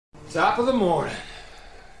Top of the morning,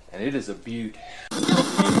 and it is a beaut.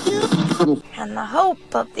 And the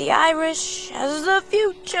hope of the Irish as the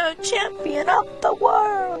future champion of the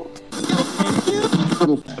world.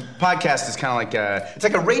 A podcast is kind of like it's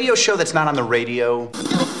like a radio show that's not on the radio.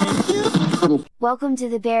 Welcome to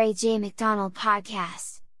the Barry J. McDonald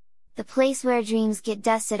podcast. The place where dreams get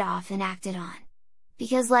dusted off and acted on.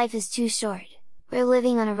 Because life is too short, we're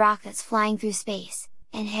living on a rock that's flying through space,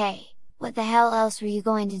 and hey, what the hell else were you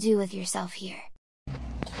going to do with yourself here?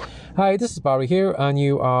 Hi, this is Barry here, and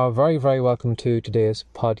you are very, very welcome to today's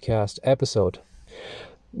podcast episode.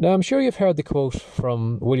 Now, I'm sure you've heard the quote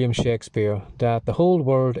from William Shakespeare that the whole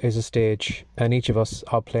world is a stage and each of us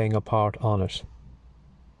are playing a part on it.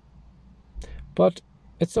 But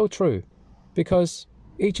it's so true, because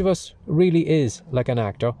each of us really is like an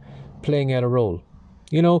actor playing out a role.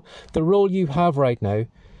 You know, the role you have right now,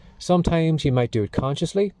 sometimes you might do it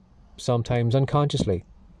consciously, sometimes unconsciously.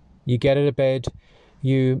 You get out of bed,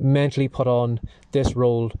 you mentally put on this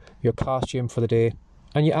role, your costume for the day,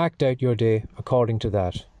 and you act out your day according to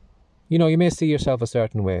that. You know, you may see yourself a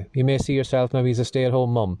certain way. You may see yourself maybe as a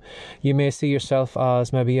stay-at-home mum. You may see yourself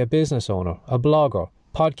as maybe a business owner, a blogger,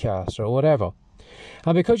 podcaster, or whatever.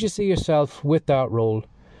 And because you see yourself with that role,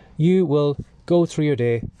 you will go through your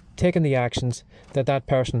day taking the actions that that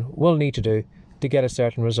person will need to do to get a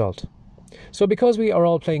certain result. So because we are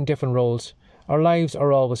all playing different roles, our lives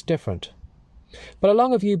are always different. But how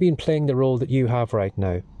long have you been playing the role that you have right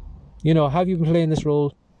now? You know, have you been playing this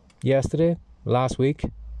role yesterday, last week,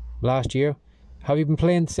 last year? Have you been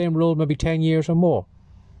playing the same role maybe 10 years or more?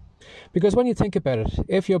 Because when you think about it,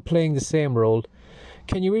 if you're playing the same role,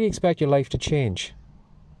 can you really expect your life to change?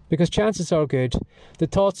 Because chances are good, the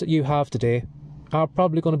thoughts that you have today are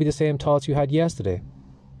probably going to be the same thoughts you had yesterday.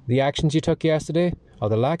 The actions you took yesterday, or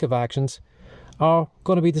the lack of actions, are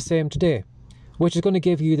going to be the same today, which is going to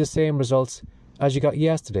give you the same results as you got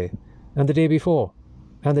yesterday, and the day before,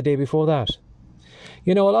 and the day before that.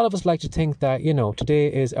 You know, a lot of us like to think that, you know,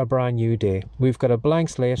 today is a brand new day. We've got a blank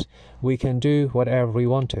slate, we can do whatever we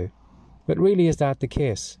want to. But really, is that the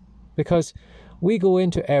case? Because we go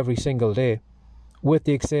into every single day with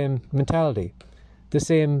the same mentality, the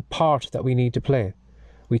same part that we need to play.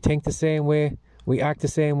 We think the same way, we act the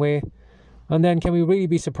same way, and then can we really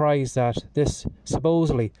be surprised that this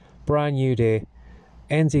supposedly brand new day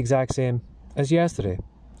ends the exact same as yesterday,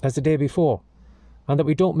 as the day before, and that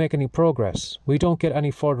we don't make any progress, we don't get any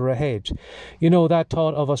further ahead. You know, that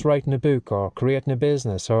thought of us writing a book or creating a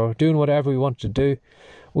business or doing whatever we want to do,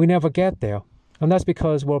 we never get there, and that's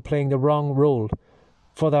because we're playing the wrong role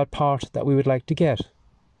for that part that we would like to get.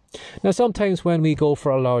 Now, sometimes when we go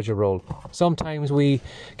for a larger role, sometimes we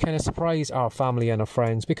kind of surprise our family and our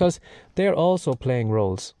friends because they're also playing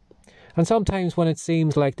roles. And sometimes when it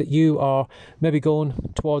seems like that you are maybe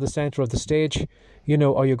going toward the centre of the stage, you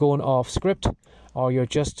know, or you're going off script, or you're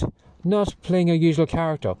just not playing your usual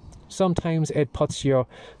character, sometimes it puts your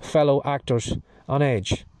fellow actors on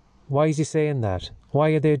edge. Why is he saying that?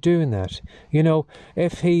 Why are they doing that? You know,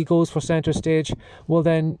 if he goes for centre stage, well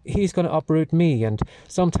then he's going to uproot me. And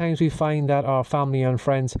sometimes we find that our family and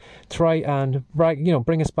friends try and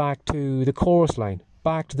bring us back to the chorus line,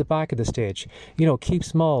 back to the back of the stage. You know, keep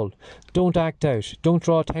small, don't act out, don't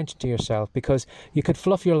draw attention to yourself, because you could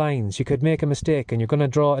fluff your lines, you could make a mistake, and you're going to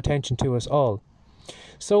draw attention to us all.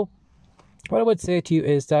 So what I would say to you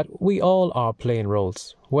is that we all are playing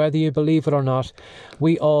roles. Whether you believe it or not,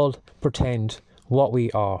 we all pretend what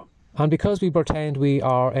we are. And because we pretend we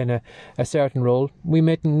are in a certain role, we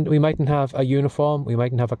mightn't have a uniform, we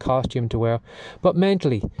mightn't have a costume to wear, but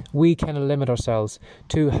mentally we kind of limit ourselves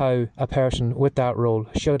to how a person with that role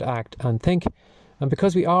should act and think. And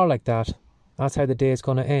because we are like that, that's how the day is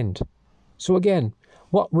going to end. So again,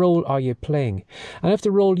 what role are you playing? And if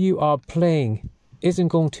the role you are playing isn't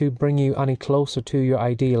going to bring you any closer to your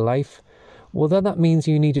ideal life, well then that means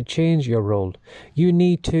you need to change your role. You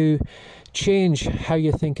need to change how you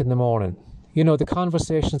think in the morning. You know, the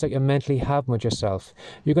conversations that you're mentally having with yourself.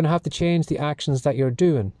 You're going to have to change the actions that you're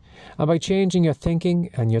doing. And by changing your thinking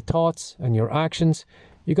and your thoughts and your actions,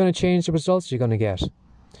 you're going to change the results you're going to get.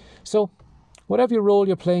 So, whatever your role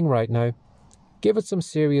you're playing right now, give it some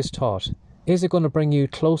serious thought. Is it going to bring you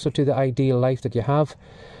closer to the ideal life that you have?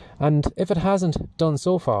 And if it hasn't done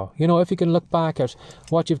so far, you know, if you can look back at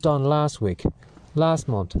what you've done last week, last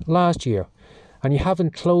month, last year, and you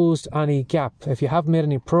haven't closed any gap, if you haven't made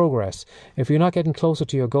any progress, if you're not getting closer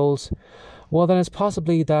to your goals, well then it's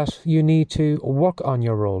possibly that you need to work on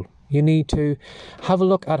your role. You need to have a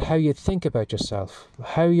look at how you think about yourself,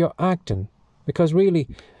 how you're acting, because really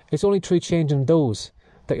it's only through changing those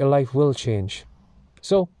that your life will change.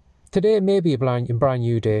 So Today may be a brand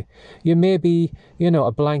new day. You may be,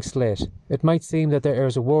 a blank slate. It might seem that there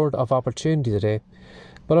is a world of opportunity today.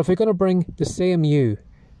 But if you're going to bring the same you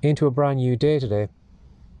into a brand new day today,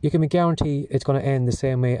 you can guarantee it's going to end the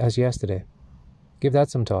same way as yesterday. Give that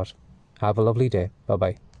some thought. Have a lovely day.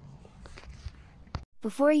 Bye-bye.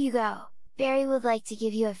 Before you go, Barry would like to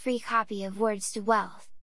give you a free copy of Words to Wealth.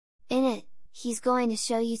 In it, he's going to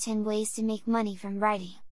show you 10 ways to make money from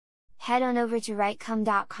writing. Head on over to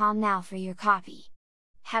writecome.com now for your copy.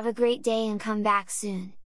 Have a great day and come back soon.